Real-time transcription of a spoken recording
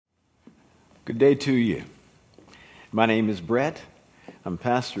Good day to you. My name is Brett. I'm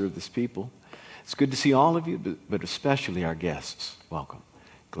pastor of this people. It's good to see all of you, but especially our guests. Welcome.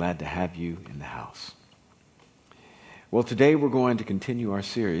 Glad to have you in the house. Well, today we're going to continue our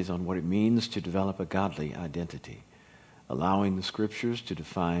series on what it means to develop a godly identity, allowing the scriptures to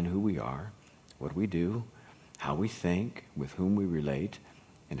define who we are, what we do, how we think, with whom we relate,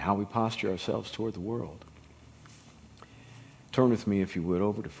 and how we posture ourselves toward the world. Turn with me, if you would,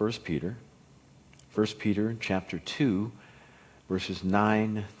 over to 1 Peter. 1 Peter chapter 2, verses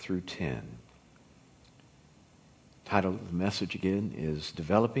 9 through 10. Title of the message again is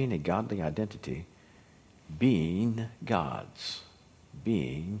Developing a Godly Identity, Being God's.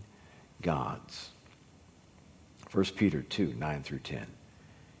 Being God's. 1 Peter 2, 9 through 10.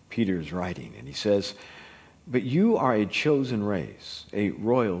 Peter is writing, and he says, "But you are a chosen race, a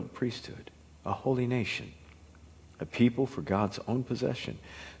royal priesthood, a holy nation, a people for God's own possession,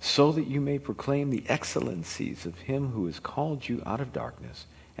 so that you may proclaim the excellencies of him who has called you out of darkness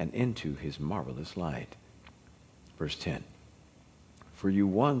and into his marvelous light." Verse 10, "For you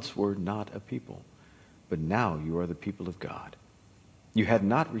once were not a people, but now you are the people of God. You had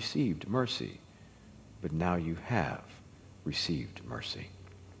not received mercy, but now you have received mercy."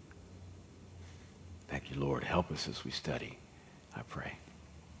 Thank you, Lord. Help us as we study, I pray.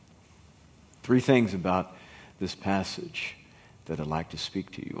 Three things about this passage that I'd like to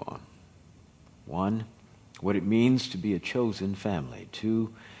speak to you on. One, what it means to be a chosen family.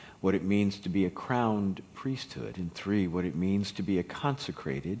 Two, what it means to be a crowned priesthood. And three, what it means to be a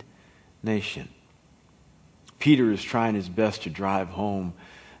consecrated nation. Peter is trying his best to drive home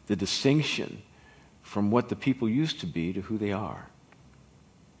the distinction from what the people used to be to who they are.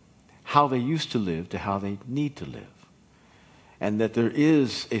 How they used to live to how they need to live. And that there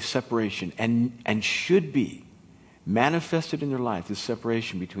is a separation and should be manifested in their life, this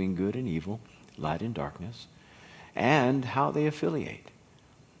separation between good and evil, light and darkness, and how they affiliate.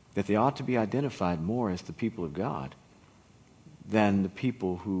 That they ought to be identified more as the people of God than the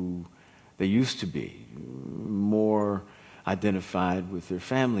people who they used to be, more identified with their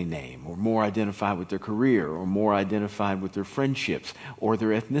family name, or more identified with their career, or more identified with their friendships, or their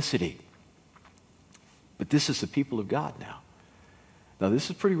ethnicity. But this is the people of God now. Now this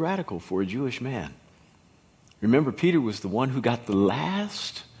is pretty radical for a Jewish man. Remember, Peter was the one who got the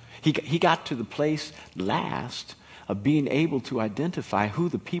last. He got to the place last of being able to identify who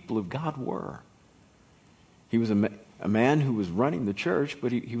the people of God were. He was a man who was running the church,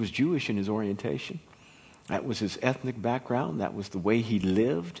 but he was Jewish in his orientation. That was his ethnic background. That was the way he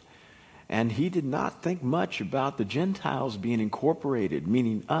lived. And he did not think much about the Gentiles being incorporated,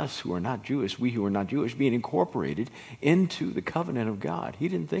 meaning us who are not Jewish, we who are not Jewish, being incorporated into the covenant of God. He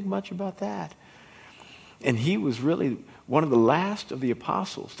didn't think much about that. And he was really one of the last of the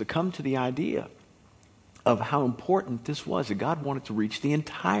apostles to come to the idea of how important this was, that God wanted to reach the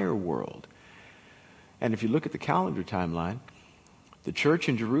entire world. And if you look at the calendar timeline, the church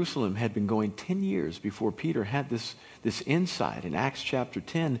in Jerusalem had been going 10 years before Peter had this insight in Acts chapter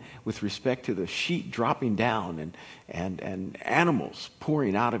 10 with respect to the sheet dropping down and animals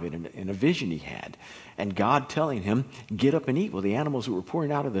pouring out of it in a vision he had. And God telling him, get up and eat. Well, the animals that were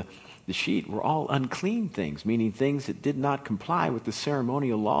pouring out of the sheet were all unclean things, meaning things that did not comply with the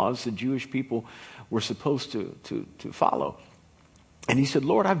ceremonial laws the Jewish people were supposed to follow. And he said,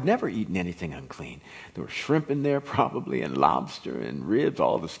 Lord, I've never eaten anything unclean. There was shrimp in there probably, and lobster and ribs,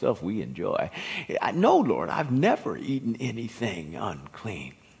 all the stuff we enjoy. No, Lord, I've never eaten anything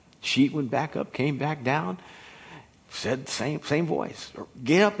unclean. Sheet went back up, came back down, said the same voice.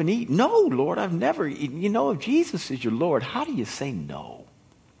 Get up and eat. No, Lord, I've never eaten. You know, if Jesus is your Lord, how do you say no?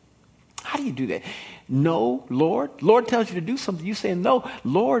 How do you do that? No, Lord. Lord tells you to do something. You say no.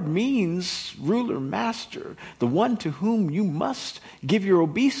 Lord means ruler, master, the one to whom you must give your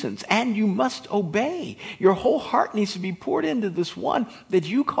obeisance and you must obey. Your whole heart needs to be poured into this one that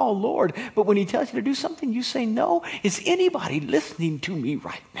you call Lord. But when he tells you to do something, you say no. Is anybody listening to me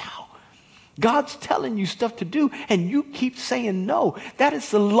right now? God's telling you stuff to do and you keep saying no. That is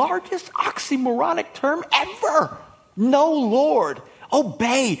the largest oxymoronic term ever. No, Lord.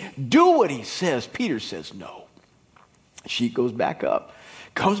 Obey. Do what he says. Peter says no. Sheet goes back up.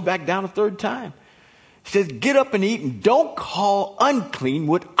 Comes back down a third time. He says, get up and eat and don't call unclean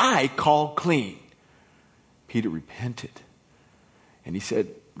what I call clean. Peter repented. And he said,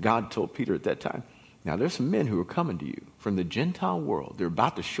 God told Peter at that time, now there's some men who are coming to you from the Gentile world. They're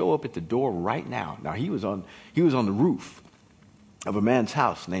about to show up at the door right now. Now he was on the roof of a man's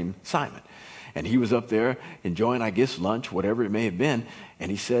house named Simon. And he was up there enjoying, I guess, lunch, whatever it may have been.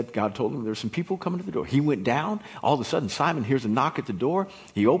 And he said, God told him there's some people coming to the door. He went down. All of a sudden, Simon hears a knock at the door.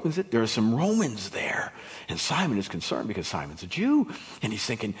 He opens it. There are some Romans there. And Simon is concerned because Simon's a Jew. And he's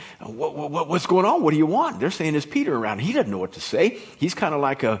thinking, what's going on? What do you want? They're saying, is Peter around? He doesn't know what to say. He's kind of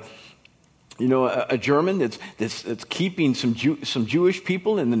like a German that's keeping some Jewish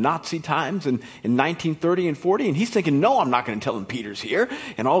people in the Nazi times in 1930 and 40. And he's thinking, no, I'm not going to tell him Peter's here.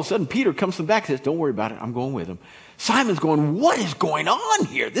 And all of a sudden, Peter comes to the back and says, don't worry about it. I'm going with him. Simon's going, what is going on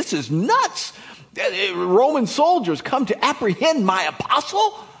here? This is nuts. Roman soldiers come to apprehend my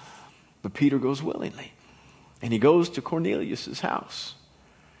apostle. But Peter goes willingly. And he goes to Cornelius' house.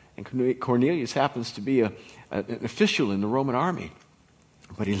 And Cornelius happens to be an official in the Roman army.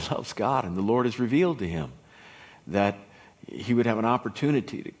 But he loves God, and the Lord has revealed to him that he would have an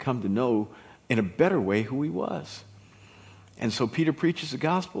opportunity to come to know in a better way who he was. And so Peter preaches the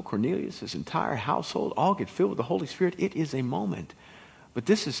gospel. Cornelius, his entire household, all get filled with the Holy Spirit. It is a moment. But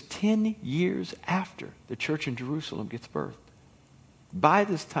this is 10 years after the church in Jerusalem gets birthed. By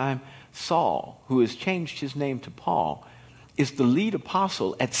this time, Saul, who has changed his name to Paul, is the lead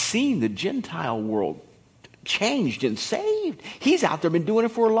apostle at seeing the Gentile world changed and saved. He's out there, been doing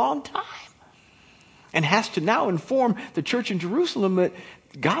it for a long time. And has to now inform the church in Jerusalem that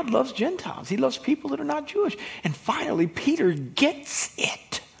God loves Gentiles. He loves people that are not Jewish. And finally, Peter gets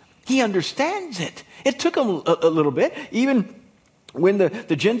it. He understands it. It took him a little bit. Even when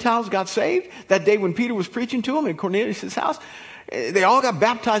the Gentiles got saved, that day when Peter was preaching to them in Cornelius' house, they all got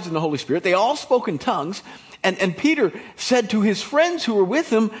baptized in the Holy Spirit. They all spoke in tongues. And Peter said to his friends who were with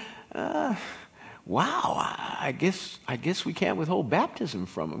him, wow, I guess we can't withhold baptism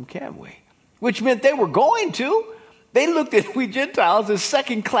from them, can we? Which meant they were going to. They looked at we Gentiles as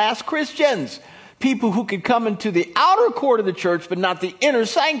second-class Christians, people who could come into the outer court of the church, but not the inner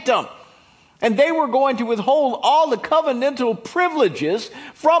sanctum. And they were going to withhold all the covenantal privileges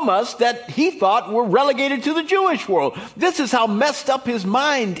from us that he thought were relegated to the Jewish world. This is how messed up his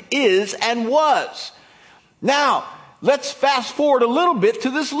mind is and was. Now, let's fast forward a little bit to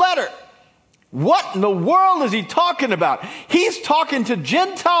this letter. What in the world is he talking about? He's talking to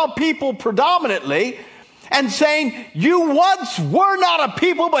Gentile people predominantly and saying, you once were not a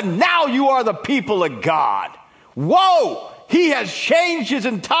people, but now you are the people of God. Whoa! He has changed his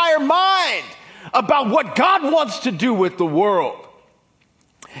entire mind about what God wants to do with the world.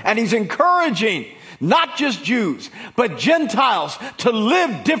 And he's encouraging not just Jews, but Gentiles to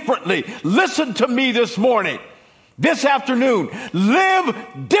live differently. Listen to me this morning. This afternoon, live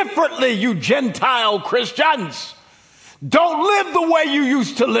differently, you Gentile Christians. Don't live the way you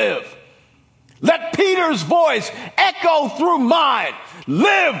used to live. Let Peter's voice echo through mine.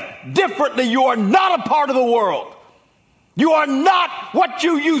 Live differently. You are not a part of the world. You are not what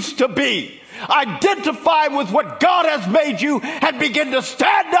you used to be. Identify with what God has made you and begin to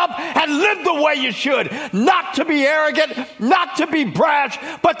stand up and live the way you should. Not to be arrogant, not to be brash,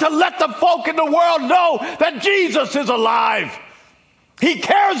 but to let the folk in the world know that Jesus is alive. He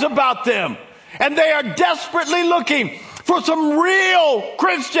cares about them. And they are desperately looking for some real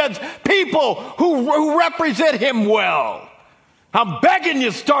Christians, people who represent him well. I'm begging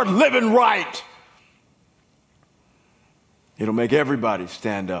you, start living right. It'll make everybody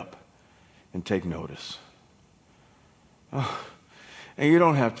stand up and take notice. Oh, and you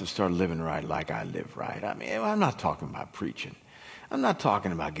don't have to start living right like I live right. I mean, I'm not talking about preaching. I'm not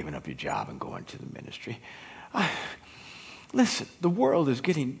talking about giving up your job and going to the ministry. Listen, the world is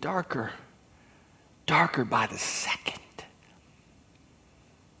getting darker by the second.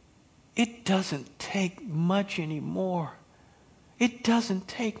 It doesn't take much anymore. It doesn't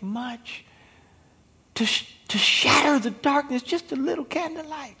take much to shatter the darkness, just a little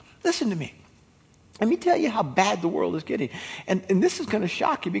candlelight. Listen to me. Let me tell you how bad the world is getting. And this is going to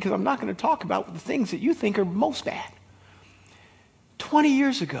shock you because I'm not going to talk about the things that you think are most bad. 20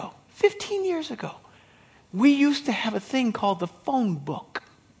 years ago, 15 years ago, we used to have a thing called the phone book.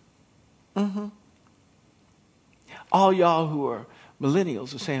 All y'all who are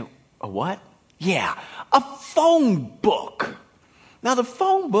millennials are saying, a what? Yeah, a phone book. Now, the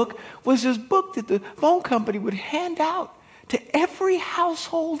phone book was this book that the phone company would hand out to every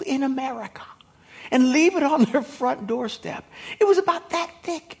household in America and leave it on their front doorstep. It was about that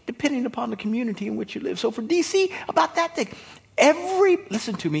thick, depending upon the community in which you live. So for DC, about that thick.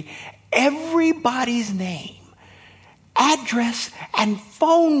 Listen to me, everybody's name, address, and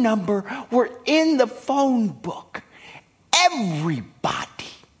phone number were in the phone book. Everybody.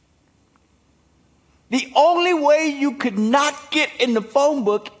 The only way you could not get in the phone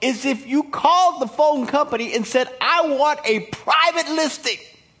book is if you called the phone company and said, I want a private listing.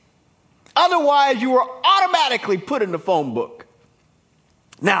 Otherwise, you were automatically put in the phone book.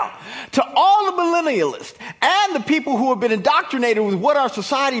 Now, to all the millennialists and the people who have been indoctrinated with what our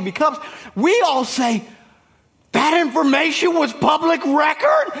society becomes, we all say, that information was public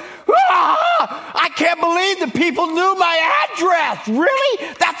record? I can't believe the people knew my address.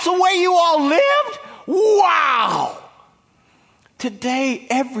 Really? That's the way you all lived? Wow. Today,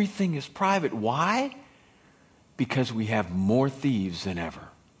 everything is private. Why? Because we have more thieves than ever.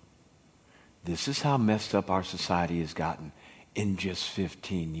 This is how messed up our society has gotten in just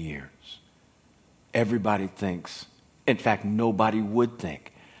 15 years. Everybody thinks, in fact, nobody would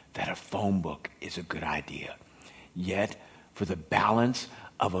think that a phone book is a good idea. Yet, for the balance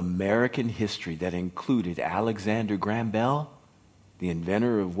of American history that included Alexander Graham Bell, the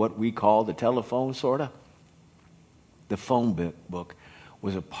inventor of what we call the telephone, sort of, the phone book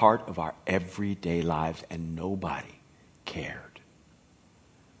was a part of our everyday lives, and nobody cared.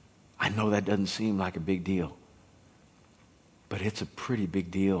 I know that doesn't seem like a big deal, but it's a pretty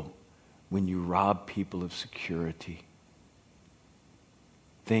big deal when you rob people of security.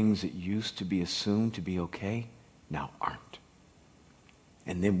 Things that used to be assumed to be okay now aren't.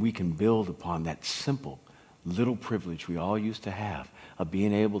 And then we can build upon that simple little privilege we all used to have of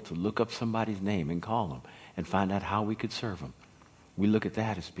being able to look up somebody's name and call them and find out how we could serve them. We look at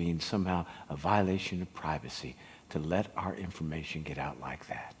that as being somehow a violation of privacy to let our information get out like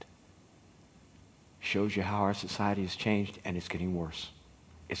that. Shows you how our society has changed, and it's getting worse.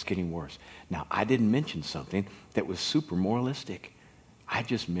 It's getting worse. Now, I didn't mention something that was super moralistic. I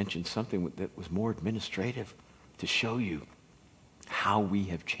just mentioned something that was more administrative to show you how we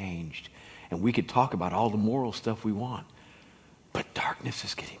have changed. And we could talk about all the moral stuff we want, but darkness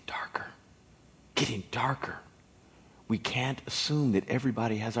is getting darker. Getting darker. We can't assume that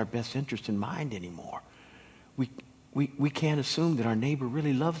everybody has our best interest in mind anymore. We can't assume that our neighbor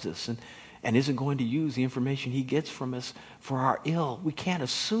really loves us and isn't going to use the information he gets from us for our ill. We can't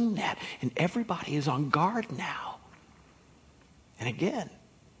assume that. And everybody is on guard now. And again,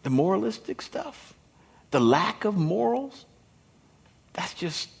 the moralistic stuff, the lack of morals, that's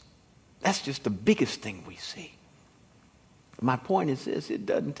just the biggest thing we see. My point is this: it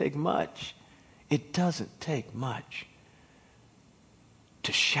doesn't take much. It doesn't take much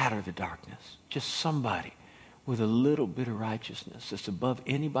to shatter the darkness. Just somebody with a little bit of righteousness that's above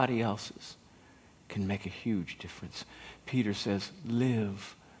anybody else's can make a huge difference. Peter says,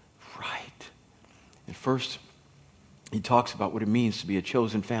 live right. And first, he talks about what it means to be a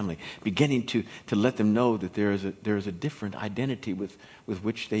chosen family, beginning to let them know that there is a different identity with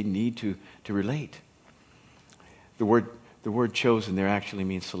which they need to relate. The word chosen there actually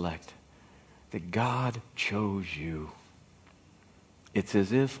means select. That God chose you. It's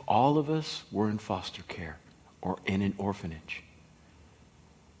as if all of us were in foster care or in an orphanage.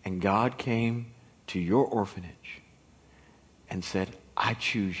 And God came to your orphanage and said, I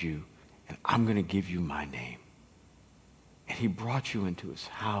choose you, and I'm going to give you my name. And he brought you into his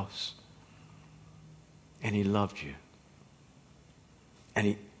house, and he loved you.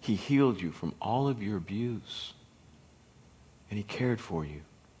 And he healed you from all of your abuse. And he cared for you.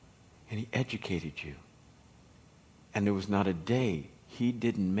 And he educated you. And there was not a day he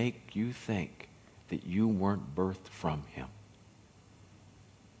didn't make you think that you weren't birthed from him.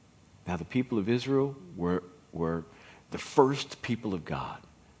 Now, the people of Israel were the first people of God.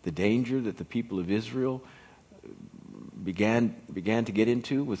 The danger that the people of Israel began to get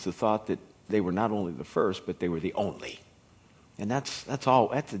into was the thought that they were not only the first, but they were the only. And that's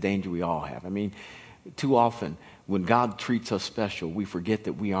the danger we all have. I mean, too often, when God treats us special, we forget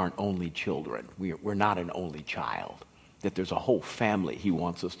that we aren't only children. We're not an only child. That there's a whole family he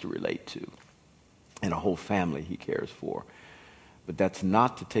wants us to relate to. And a whole family he cares for. But that's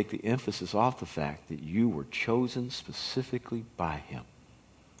not to take the emphasis off the fact that you were chosen specifically by him.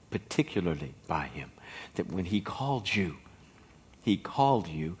 Particularly by him. That when he called you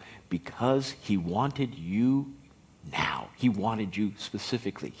because he wanted you now. He wanted you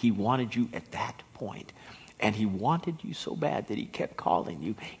specifically. He wanted you at that point. And he wanted you so bad that he kept calling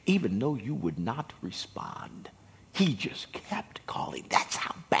you, even though you would not respond. He just kept calling. That's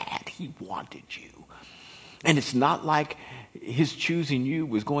how bad he wanted you. And it's not like his choosing you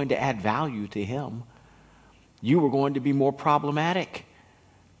was going to add value to him. You were going to be more problematic.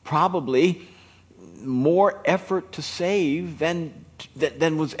 Probably more effort to save than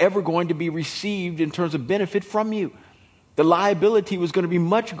was ever going to be received in terms of benefit from you. The liability was going to be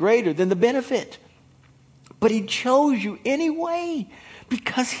much greater than the benefit. But he chose you anyway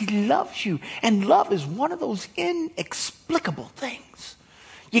because he loves you. And love is one of those inexplicable things.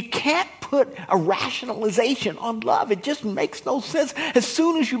 You can't put a rationalization on love. It just makes no sense. As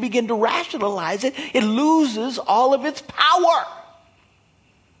soon as you begin to rationalize it, it loses all of its power.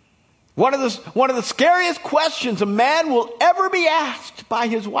 One of the scariest questions a man will ever be asked by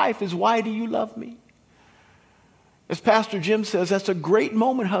his wife is, why do you love me? As Pastor Jim says, that's a great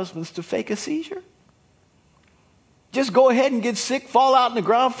moment, husbands, to fake a seizure. Just go ahead and get sick, fall out on the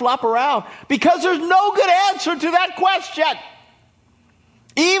ground, flop around, because there's no good answer to that question.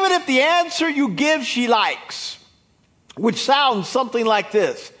 Even if the answer you give she likes, which sounds something like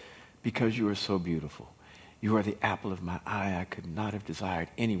this: because you are so beautiful. You are the apple of my eye. I could not have desired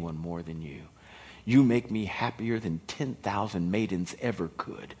anyone more than you. You make me happier than 10,000 maidens ever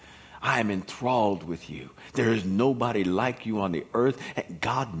could. I am enthralled with you. There is nobody like you on the earth, and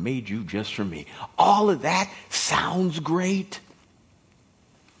God made you just for me. All of that sounds great,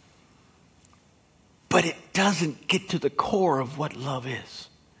 but it doesn't get to the core of what love is.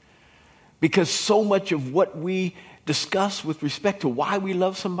 Because so much of what we discuss with respect to why we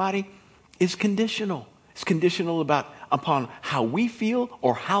love somebody is conditional. It's conditional upon how we feel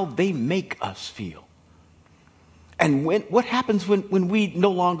or how they make us feel. And what happens when we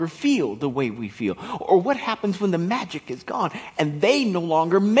no longer feel the way we feel? Or what happens when the magic is gone and they no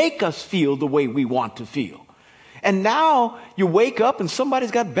longer make us feel the way we want to feel? And now you wake up and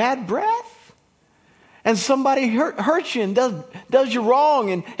somebody's got bad breath. And somebody hurts you and does you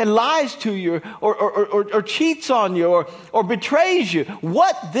wrong and lies to you or cheats on you or betrays you.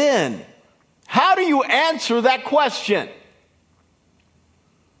 What then? How do you answer that question?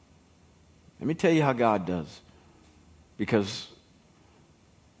 Let me tell you how God does. Because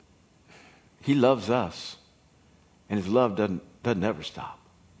he loves us, and his love doesn't ever stop.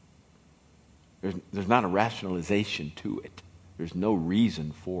 There's not a rationalization to it. There's no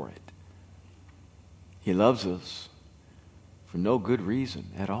reason for it. He loves us for no good reason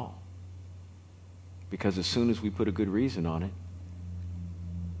at all. Because as soon as we put a good reason on it,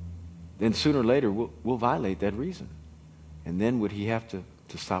 then sooner or later we'll violate that reason. And then would he have to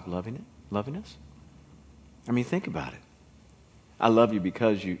stop loving us? I mean, think about it. I love you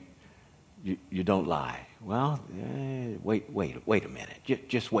because you don't lie. Well, wait a minute.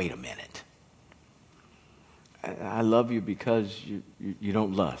 Just wait a minute. I love you because you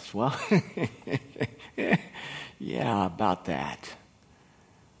don't lust. Well, yeah, about that.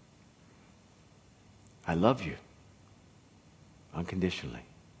 I love you unconditionally.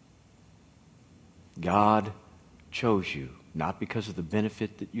 God chose you not because of the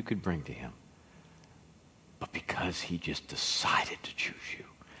benefit that you could bring to him, but because he just decided to choose you.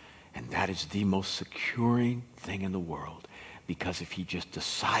 And that is the most securing thing in the world. Because if he just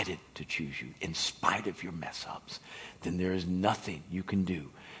decided to choose you in spite of your mess ups, then there is nothing you can do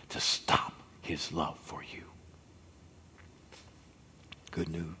to stop his love for you. Good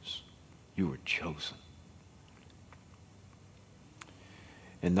news. You were chosen.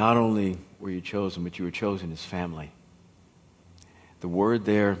 And not only were you chosen, but you were chosen as family. The word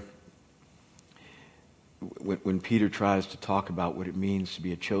there, when Peter tries to talk about what it means to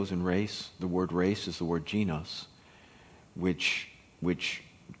be a chosen race, the word race is the word genos, which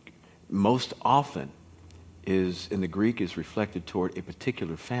most often is, in the Greek, is reflected toward a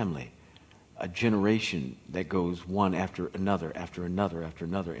particular family, a generation that goes one after another, after another, after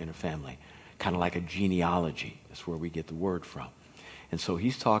another in a family, kind of like a genealogy. That's where we get the word from. And so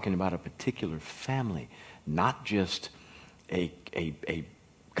he's talking about a particular family, not just a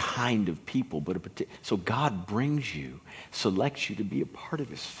kind of people, but so God brings you, selects you to be a part of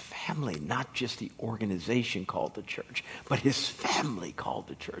his family, not just the organization called the church, but his family called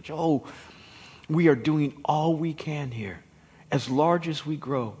the church. Oh, we are doing all we can here, as large as we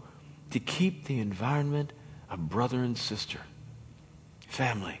grow, to keep the environment of brother and sister,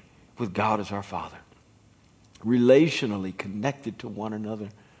 family, with God as our Father, relationally connected to one another.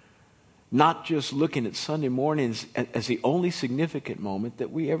 Not just looking at Sunday mornings as the only significant moment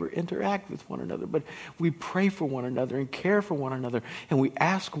that we ever interact with one another, but we pray for one another and care for one another, and we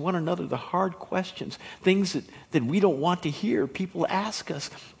ask one another the hard questions, things that we don't want to hear people ask us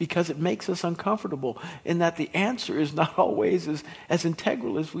because it makes us uncomfortable, and that the answer is not always as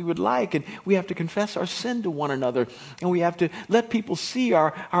integral as we would like, and we have to confess our sin to one another, and we have to let people see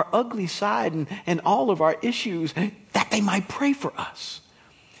our ugly side and all of our issues, that they might pray for us,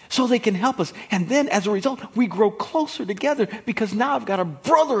 so they can help us. And then as a result, we grow closer together because now I've got a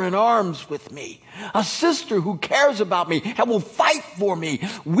brother in arms with me, a sister who cares about me and will fight for me.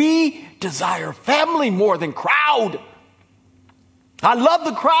 We desire family more than crowd. I love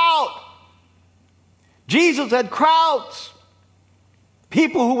the crowd. Jesus had crowds,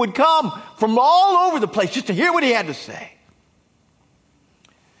 people who would come from all over the place just to hear what he had to say.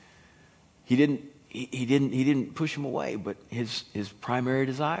 He didn't push them away, but his primary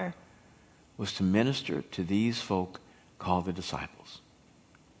desire was to minister to these folk called the disciples.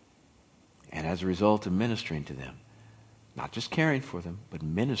 And as a result of ministering to them, not just caring for them, but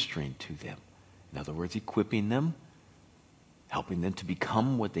ministering to them. In other words, equipping them, helping them to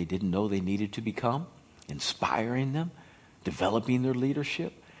become what they didn't know they needed to become, inspiring them, developing their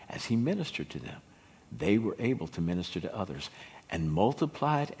leadership. As he ministered to them, they were able to minister to others and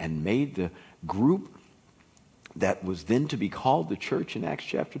multiplied and made the group that was then to be called the church in Acts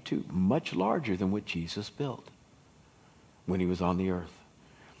chapter 2 much larger than what Jesus built when he was on the earth.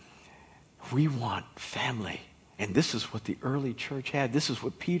 We want family. And this is what the early church had. This is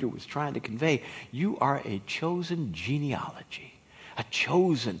what Peter was trying to convey. You are a chosen genealogy, a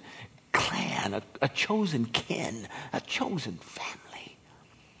chosen clan, a chosen kin, a chosen family.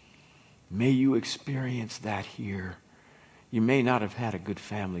 May you experience that here. You may not have had a good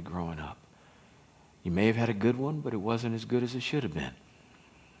family growing up. You may have had a good one, but it wasn't as good as it should have been.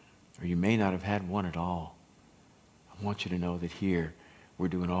 Or you may not have had one at all. I want you to know that here we're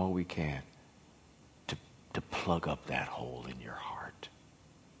doing all we can to plug up that hole in your heart.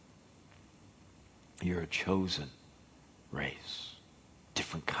 You're a chosen race,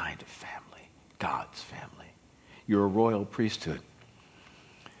 different kind of family, God's family. You're a royal priesthood.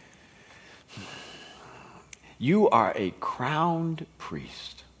 You are a crowned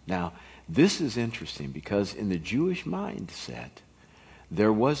priest. Now, this is interesting because in the Jewish mindset,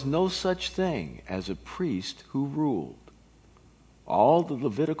 there was no such thing as a priest who ruled. All the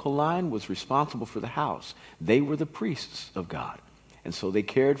Levitical line was responsible for the house. They were the priests of God. And so they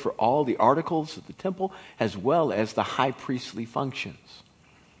cared for all the articles of the temple as well as the high priestly functions.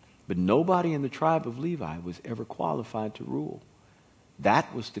 But nobody in the tribe of Levi was ever qualified to rule.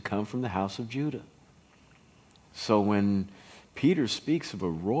 That was to come from the house of Judah. So when Peter speaks of a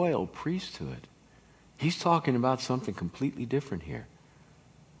royal priesthood, he's talking about something completely different here.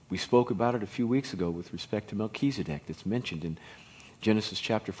 We spoke about it a few weeks ago with respect to Melchizedek that's mentioned in Genesis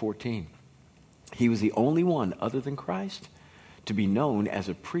chapter 14. He was the only one other than Christ to be known as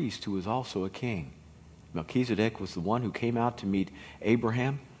a priest who was also a king. Melchizedek was the one who came out to meet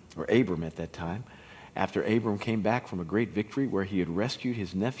Abraham, or Abram at that time, after Abram came back from a great victory where he had rescued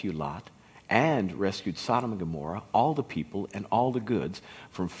his nephew Lot and rescued Sodom and Gomorrah, all the people and all the goods,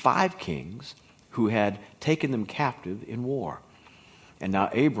 from 5 kings who had taken them captive in war. And now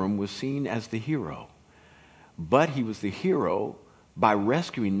Abram was seen as the hero. But he was the hero by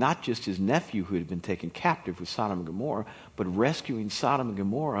rescuing not just his nephew who had been taken captive with Sodom and Gomorrah, but rescuing Sodom and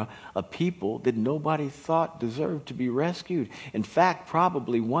Gomorrah, a people that nobody thought deserved to be rescued. In fact,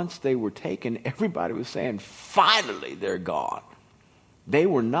 probably once they were taken, everybody was saying, finally they're gone. They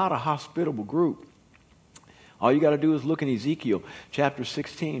were not a hospitable group. All you got to do is look in Ezekiel chapter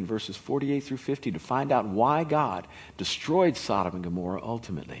 16, verses 48 through 50 to find out why God destroyed Sodom and Gomorrah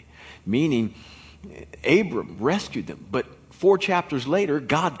ultimately. Meaning, Abram rescued them, but 4 chapters later,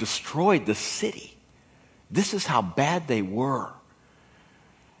 God destroyed the city. This is how bad they were.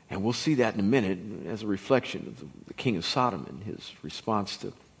 And we'll see that in a minute as a reflection of the king of Sodom and his response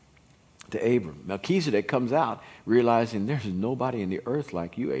to Abram. Melchizedek comes out realizing there's nobody in the earth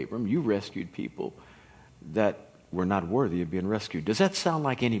like you, Abram. You rescued people that were not worthy of being rescued. Does that sound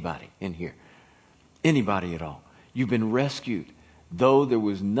like anybody in here? Anybody at all? You've been rescued, though there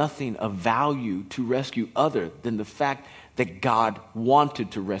was nothing of value to rescue other than the fact that God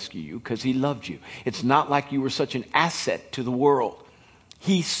wanted to rescue you because he loved you. It's not like you were such an asset to the world.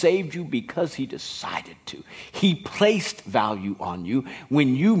 He saved you because he decided to. He placed value on you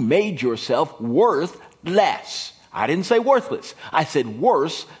when you made yourself worth less. I didn't say worthless. I said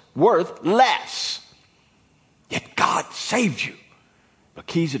worth less. Yet God saved you.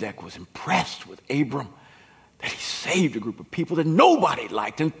 Melchizedek was impressed with Abram that he saved a group of people that nobody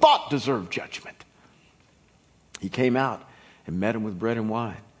liked and thought deserved judgment. He came out and met him with bread and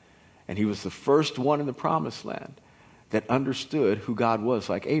wine. And he was the first one in the promised land that understood who God was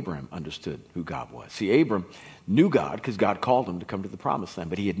like Abraham understood who God was. See, Abram knew God because God called him to come to the promised land,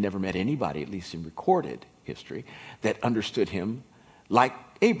 but he had never met anybody, at least in recorded history, that understood him like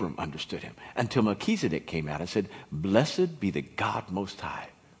Abram understood him, until Melchizedek came out and said, "Blessed be the God Most High,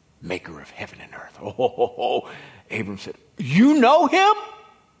 maker of heaven and earth." Oh. Abram said, "You know him?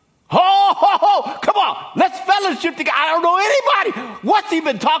 Oh, come on, let's fellowship together. I don't know anybody. What's he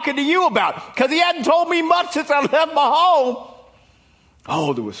been talking to you about? Because he hadn't told me much since I left my home."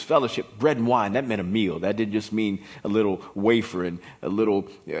 Oh, there was fellowship, bread and wine. That meant a meal. That didn't just mean a little wafer and a little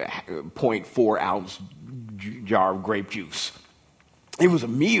 0.4 ounce jar of grape juice. It was a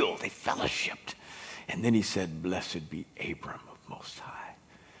meal. They fellowshipped. And then he said, "Blessed be Abram of Most High."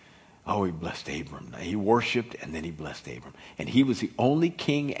 Oh, he blessed Abram. He worshiped and then he blessed Abram. And he was the only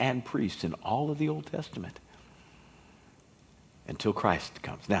king and priest in all of the Old Testament until Christ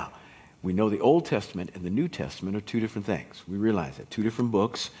comes. Now, we know the Old Testament and the New Testament are two different things. We realize that. Two different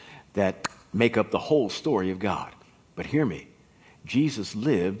books that make up the whole story of God. But hear me. Jesus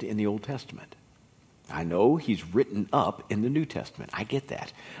lived in the Old Testament. I know he's written up in the New Testament. I get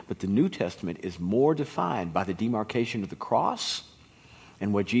that. But the New Testament is more defined by the demarcation of the cross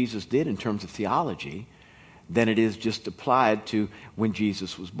and what Jesus did in terms of theology than it is just applied to when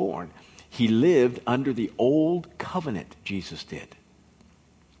Jesus was born. He lived under the old covenant, Jesus did.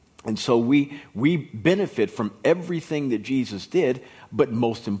 And so we benefit from everything that Jesus did, but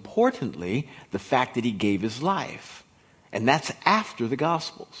most importantly, the fact that he gave his life. And that's after the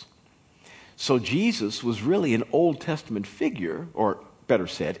Gospels. So Jesus was really an Old Testament figure, or better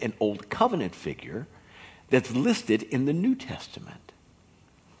said, an Old Covenant figure that's listed in the New Testament.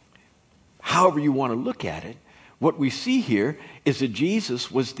 However you want to look at it, what we see here is that Jesus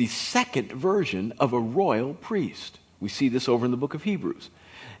was the second version of a royal priest. We see this over in the book of Hebrews.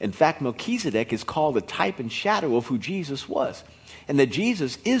 In fact, Melchizedek is called a type and shadow of who Jesus was. And that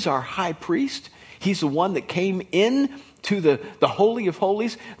Jesus is our high priest. He's the one that came in to the Holy of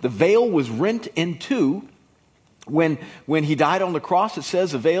Holies. The veil was rent in two. When he died on the cross, it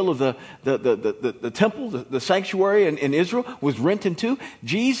says the veil of the temple, the sanctuary in Israel was rent in two.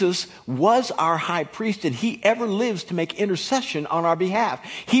 Jesus was our high priest, and he ever lives to make intercession on our behalf.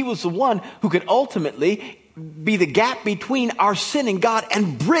 He was the one who could ultimately be the gap between our sin and God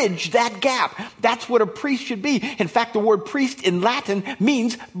and bridge that gap. That's what a priest should be. In fact, the word priest in Latin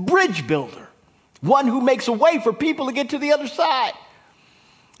means bridge builder. One who makes a way for people to get to the other side.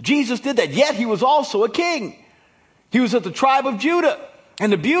 Jesus did that, yet he was also a king. He was of the tribe of Judah.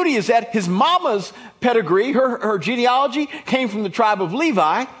 And the beauty is that his mama's pedigree, her genealogy, came from the tribe of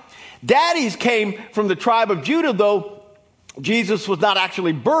Levi. Daddy's came from the tribe of Judah, though Jesus was not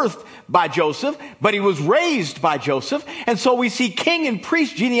actually birthed by Joseph, but he was raised by Joseph. And so we see king and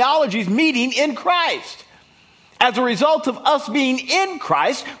priest genealogies meeting in Christ. As a result of us being in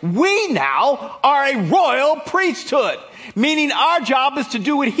Christ, we now are a royal priesthood. Meaning our job is to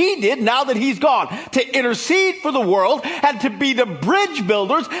do what he did now that he's gone. To intercede for the world and to be the bridge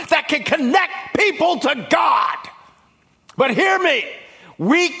builders that can connect people to God. But hear me,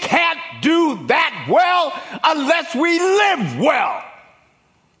 we can't do that well unless we live well.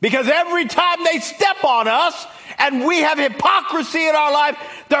 Because every time they step on us and we have hypocrisy in our life,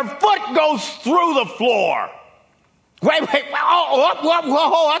 their foot goes through the floor. Wait,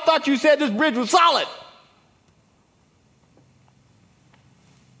 I thought you said this bridge was solid.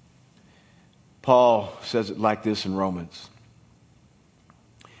 Paul says it like this in Romans,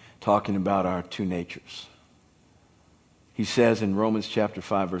 talking about our two natures. He says in Romans chapter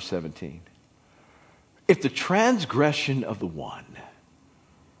 5, verse 17, if the transgression of the one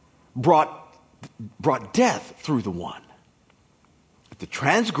brought death through the one, if the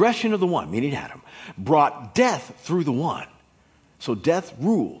transgression of the one, meaning Adam, brought death through the one, so death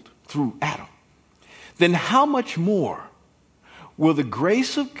ruled through Adam, then how much more will the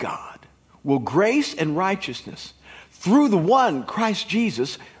grace of God, will grace and righteousness through the one, Christ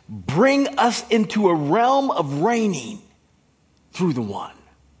Jesus, bring us into a realm of reigning through the one?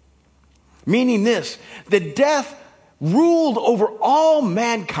 Meaning this, that death ruled over all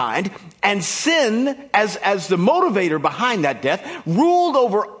mankind, and sin, as the motivator behind that death, ruled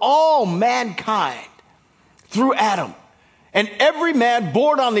over all mankind through Adam. And every man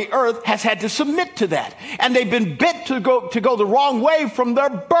born on the earth has had to submit to that. And they've been bent to go the wrong way from their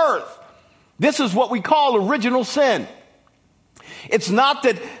birth. This is what we call original sin. It's not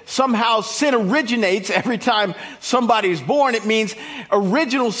that somehow sin originates every time somebody is born. It means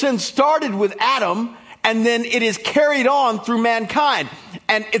original sin started with Adam, and then it is carried on through mankind.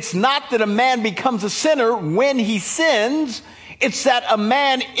 And it's not that a man becomes a sinner when he sins. It's that a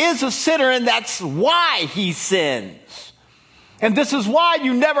man is a sinner, and that's why he sins. And this is why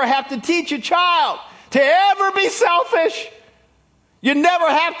you never have to teach a child to ever be selfish. You never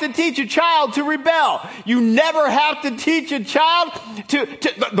have to teach a child to rebel. You never have to teach a child to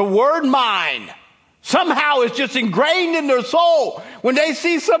the word mine. Somehow it's just ingrained in their soul. When they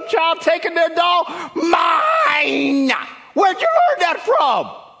see some child taking their doll, mine! Where'd you learn that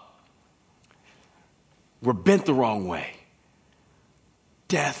from? We're bent the wrong way.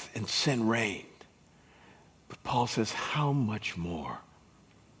 Death and sin reigned. But Paul says, how much more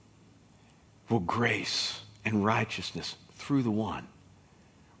will grace and righteousness through the one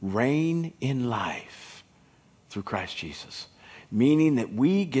reign in life through Christ Jesus? Meaning that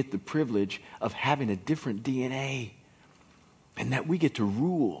we get the privilege of having a different DNA, and that we get to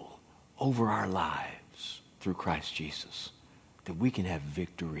rule over our lives through Christ Jesus, that we can have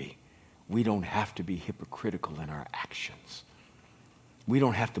victory. We don't have to be hypocritical in our actions. We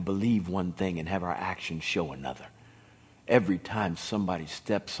don't have to believe one thing and have our actions show another. Every time somebody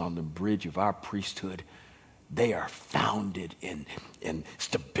steps on the bridge of our priesthood, they are founded in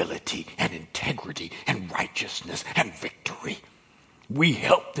stability and integrity and righteousness and victory. We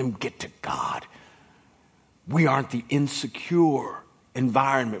help them get to God. We aren't the insecure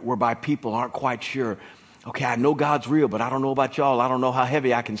environment whereby people aren't quite sure, okay, I know God's real, but I don't know about y'all. I don't know how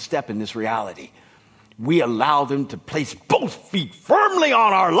heavy I can step in this reality. We allow them to place both feet firmly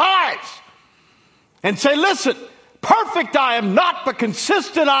on our lives and say, listen, perfect I am not, but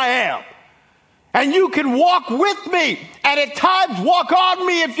consistent I am. And you can walk with me and at times walk on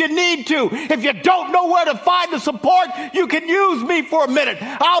me if you need to. If you don't know where to find the support, you can use me for a minute.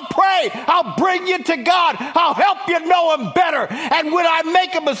 I'll pray. I'll bring you to God. I'll help you know him better. And when I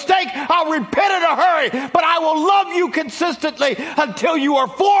make a mistake, I'll repent in a hurry. But I will love you consistently until you are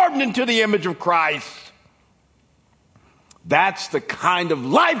formed into the image of Christ. That's the kind of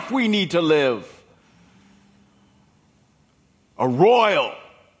life we need to live. A royal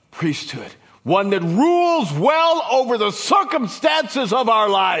priesthood. One that rules well over the circumstances of our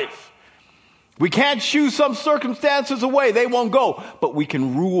life. We can't shoo some circumstances away. They won't go. But we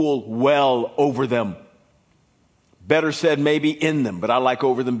can rule well over them. Better said maybe in them. But I like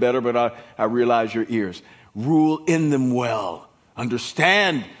over them better, but I realize your ears. Rule in them well.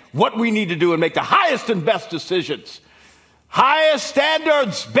 Understand what we need to do and make the highest and best decisions. Highest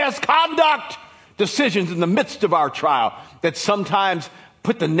standards, best conduct decisions in the midst of our trial. That sometimes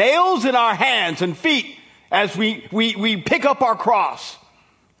put the nails in our hands and feet as we pick up our cross,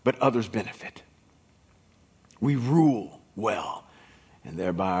 but others benefit. We rule well, and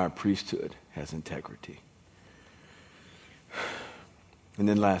thereby our priesthood has integrity. And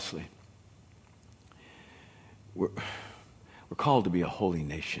then lastly, we're called to be a holy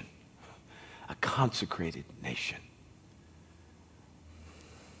nation, a consecrated nation,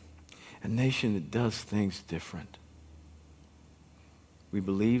 a nation that does things different. We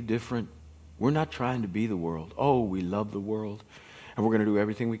believe different. We're not trying to be the world. Oh, we love the world. And we're going to do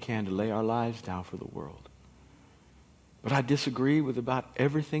everything we can to lay our lives down for the world. But I disagree with about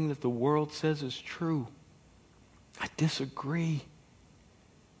everything that the world says is true. I disagree.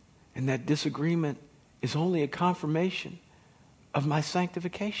 And that disagreement is only a confirmation of my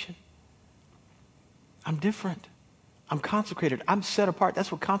sanctification. I'm different. I'm consecrated. I'm set apart.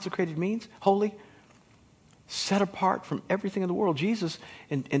 That's what consecrated means. Holy. Set apart from everything in the world. Jesus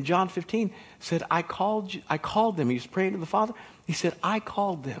in John 15 said, I called them. He was praying to the Father. He said, I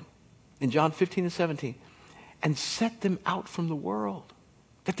called them in John 15 and 17 and set them out from the world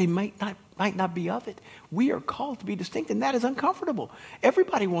that they might not be of it. We are called to be distinct, and that is uncomfortable.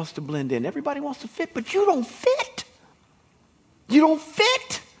 Everybody wants to blend in. Everybody wants to fit, but you don't fit. You don't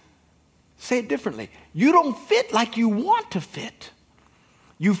fit. Say it differently. You don't fit like you want to fit.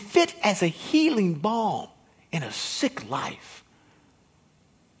 You fit as a healing balm in a sick life.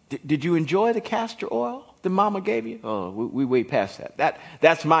 Did you enjoy the castor oil that Mama gave you? Oh, we way past that.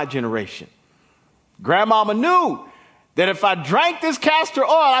 That's my generation. Grandmama knew that if I drank this castor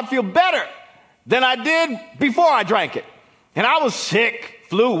oil, I'd feel better than I did before I drank it. And I was sick,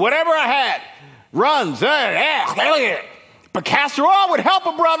 flu, whatever I had, runs, but castor oil would help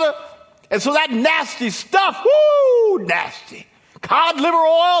a brother. And so that nasty stuff, whoo, nasty. Cod liver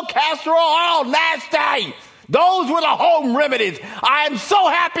oil, castor oil, all nasty. Those were the home remedies. I am so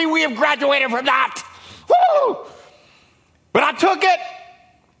happy we have graduated from that. Woo! But I took it,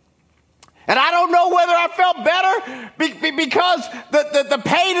 and I don't know whether I felt better because the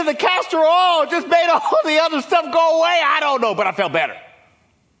pain of the castor oil just made all the other stuff go away. I don't know, but I felt better.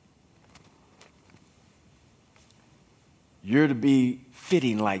 You're to be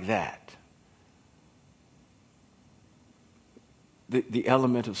fitting like that. The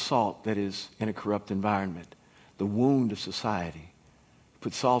element of salt that is in a corrupt environment. The wound of society.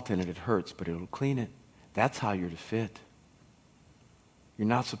 Put salt in it, it hurts, but it'll clean it. That's how you're to fit. You're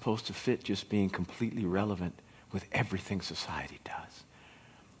not supposed to fit just being completely relevant with everything society does.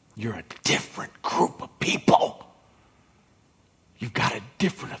 You're a different group of people. You've got a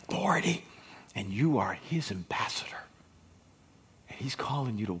different authority, and you are his ambassador. And he's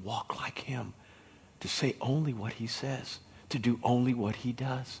calling you to walk like him, to say only what he says, to do only what he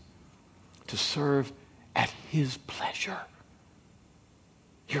does, to serve at his pleasure.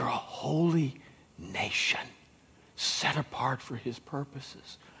 You're a holy nation, set apart for his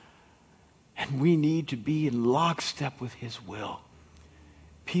purposes. And we need to be in lockstep with his will.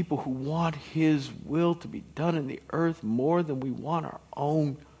 People who want his will to be done in the earth more than we want our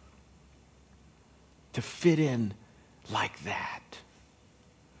own. to fit in like that.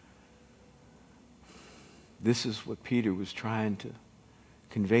 This is what Peter was trying to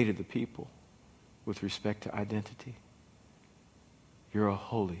convey to the people with respect to identity. You're a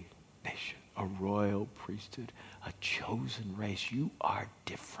holy nation, a royal priesthood, a chosen race. You are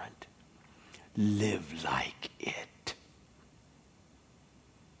different. Live like it.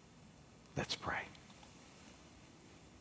 Let's pray.